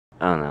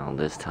Oh no,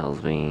 this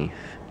tells me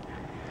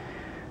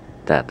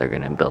that they're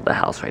gonna build a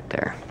house right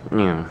there.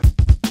 Yeah.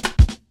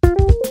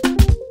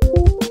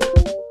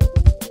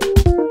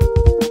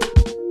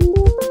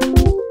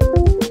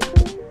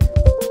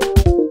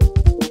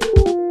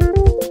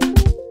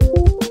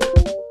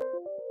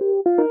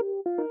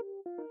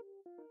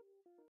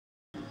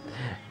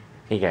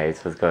 Hey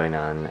guys, what's going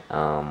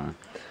on?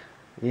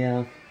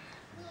 Yeah,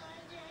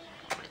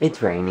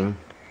 it's raining.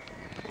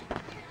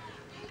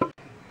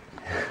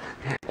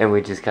 And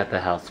we just got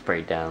the house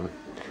sprayed down.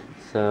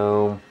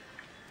 So,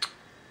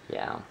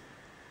 yeah.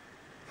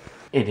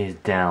 It is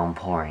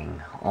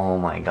downpouring. Oh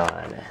my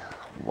god.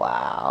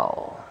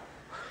 Wow.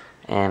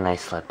 And I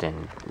slept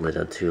in a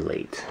little too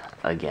late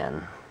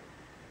again.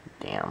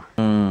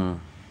 Damn.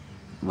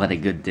 What a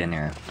good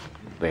dinner.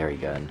 Very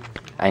good.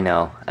 I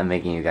know, I'm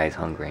making you guys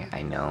hungry.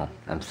 I know,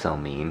 I'm so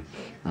mean.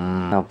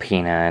 Oh,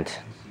 Peanut.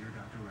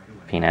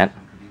 Peanut?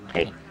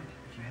 Hey.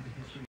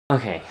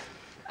 Okay,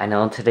 I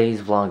know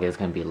today's vlog is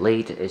gonna be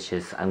late. It's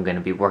just I'm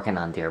gonna be working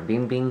on their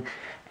Bing,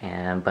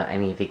 but I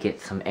need to get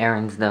some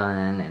errands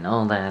done and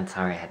all that.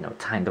 Sorry I had no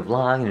time to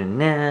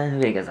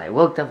vlog because I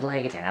woke up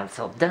late and I'm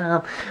so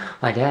dumb.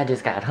 My dad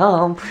just got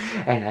home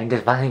and I'm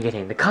just finally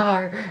getting in the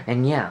car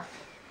and yeah.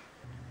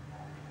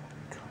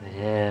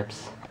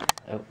 Clips.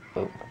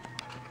 Oh.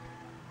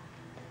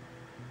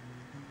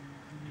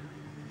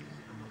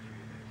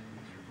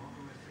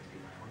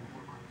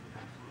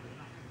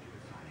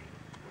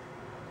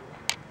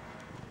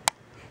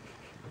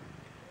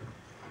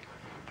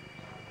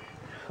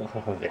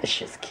 Oh,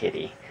 vicious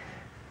kitty.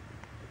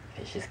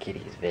 Vicious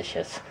kitty is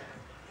vicious.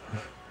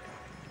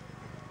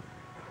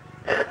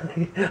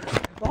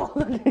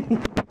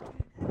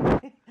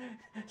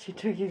 She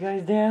took you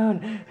guys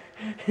down.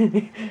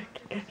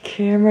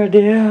 Camera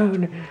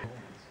down.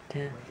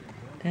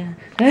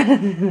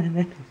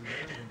 I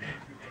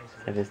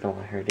just don't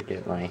want her to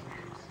get my...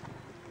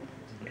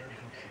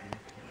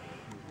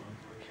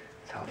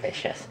 So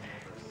vicious.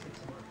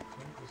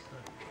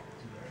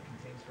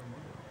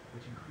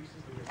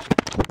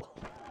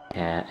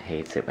 Cat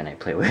hates it when I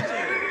play with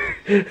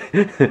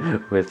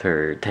her, with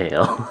her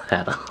tail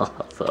at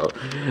all, so...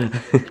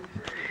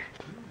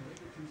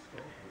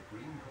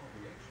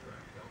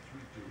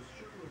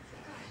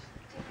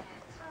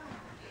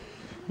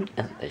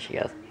 Oh, there she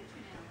goes.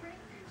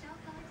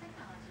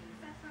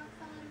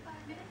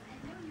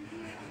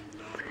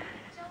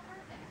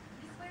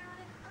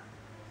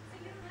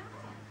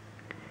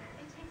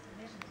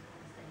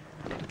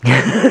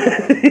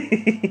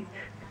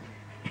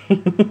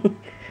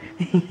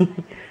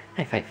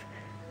 High five.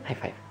 High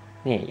five.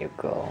 There you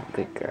go.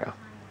 Good girl.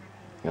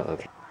 Oh,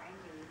 okay.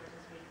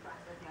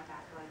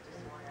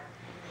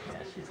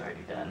 Yeah, she's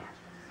already done.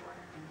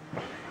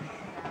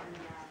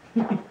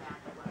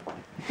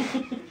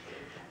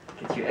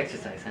 Get you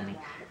exercise, honey.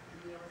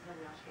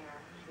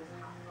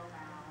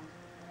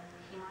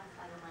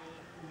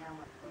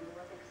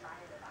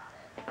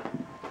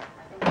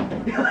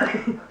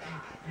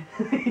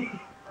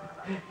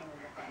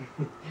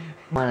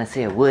 Wanna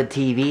see a wood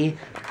TV?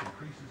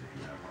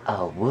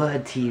 A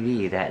wood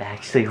TV that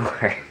actually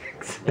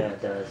works. Yeah,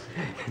 it does.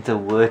 It's a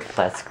wood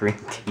flat screen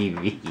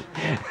TV.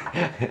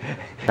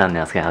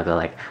 Thumbnail's gonna go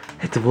like,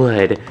 it's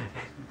wood.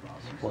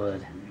 It's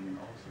wood.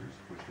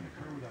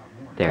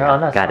 There,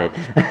 Oh, got it.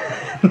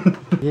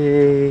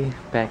 Yay,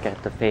 back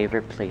at the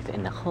favorite place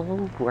in the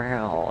whole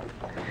world.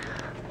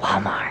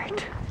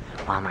 Walmart.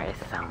 Walmart is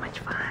so much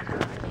fun.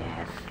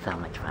 Yes, so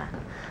much fun.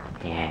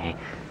 Yay.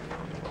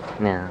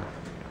 No.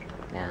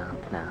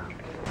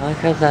 Oh,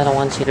 because I don't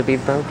want you to be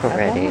broke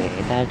already.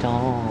 That's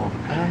all.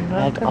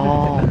 That's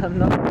all.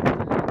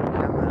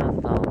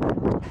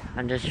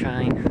 I'm just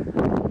trying to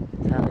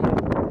tell you.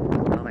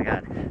 Oh my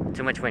god.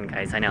 Too much wind,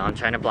 guys. I know. I'm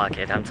trying to block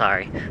it. I'm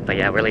sorry. But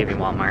yeah, we're leaving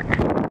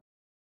Walmart.